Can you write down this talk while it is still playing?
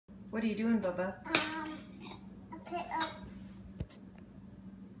What are you doing, Bubba? A pit up.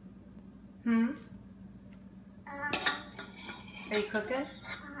 Are you cooking?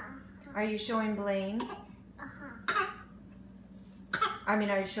 Are you showing Blaine? I mean,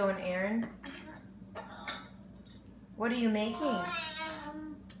 are you showing Aaron? What are you making?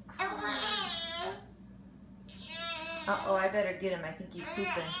 Uh-oh, I better get him. I think he's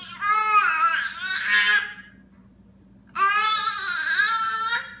pooping.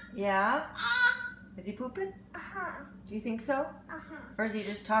 Yeah? Is he pooping? Do you think so? Or is he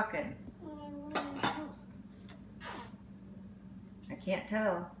just talking? I can't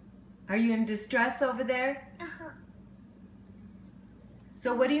tell. Are you in distress over there?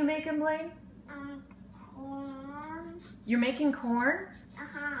 So what are you making, Blaine? Corn. You're making corn?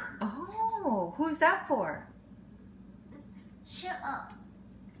 Oh, who's that for? Syrup.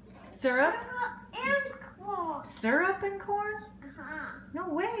 Syrup? Syrup and corn. Syrup and corn? No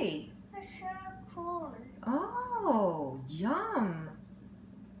way. Syrup corn. Oh, yum.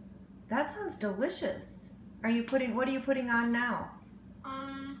 That sounds delicious. What are you putting on now?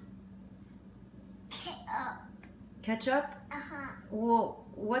 Ketchup. Ketchup? Well,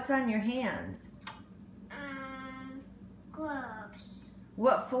 what's on your hands? Gloves.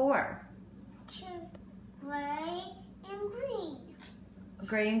 What for? To gray and green.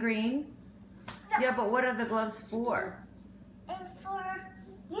 Gray and green? Yeah, but what are the gloves for? And for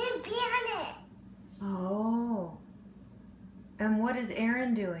new planet. Oh. And what is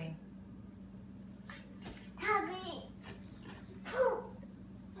Aaron doing?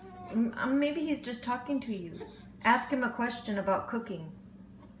 Maybe he's just talking to you. Ask him a question about cooking.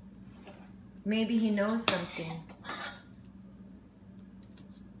 Maybe he knows something.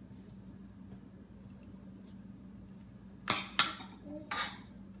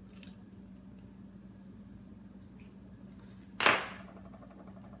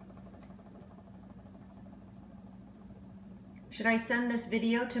 Should I send this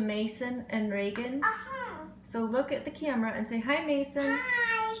video to Mason and Reagan? So look at the camera and say, hi, Mason.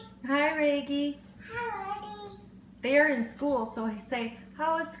 Hi. Hi, Reggie. Hi, Reggie. They are in school, so say,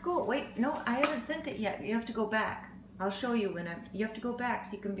 how is school? Wait, no, I haven't sent it yet. You have to go back. I'll show you you have to go back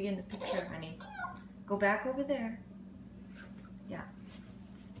so you can be in the picture, honey. Go back over there. Yeah.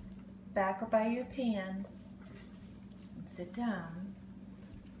 Back up by your pan. And sit down.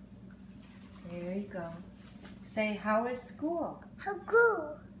 There you go. Say, how is school? How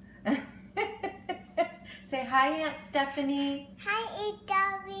good. Say, hi, Aunt Stephanie. Hi, Aunt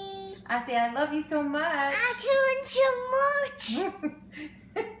Gabby. I say, I love you so much. I do so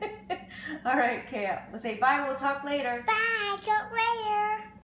much. All right, Kaya. We'll say bye. We'll talk later. Bye. Talk later.